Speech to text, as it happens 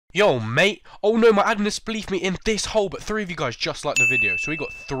Yo, mate. Oh no, my admin has spleefed me in this hole, but 3 of you guys just liked the video. So we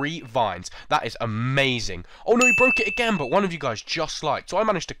got 3 vines. That is amazing. Oh no, he broke it again, but 1 of you guys just liked. So I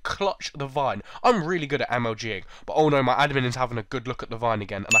managed to clutch the vine. I'm really good at MLGing. But oh no, my admin is having a good look at the vine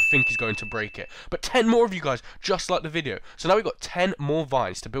again, and I think he's going to break it. But 10 more of you guys just liked the video. So now we've got 10 more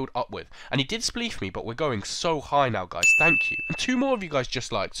vines to build up with. And he did spleef me, but we're going so high now, guys. Thank you. And 2 more of you guys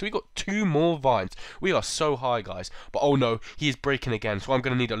just liked. So we got 2 more vines. We are so high, guys. But oh no, he is breaking again. So I'm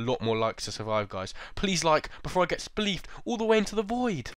going to need a lot more likes to survive, guys. Please like before I get spleefed all the way into the void.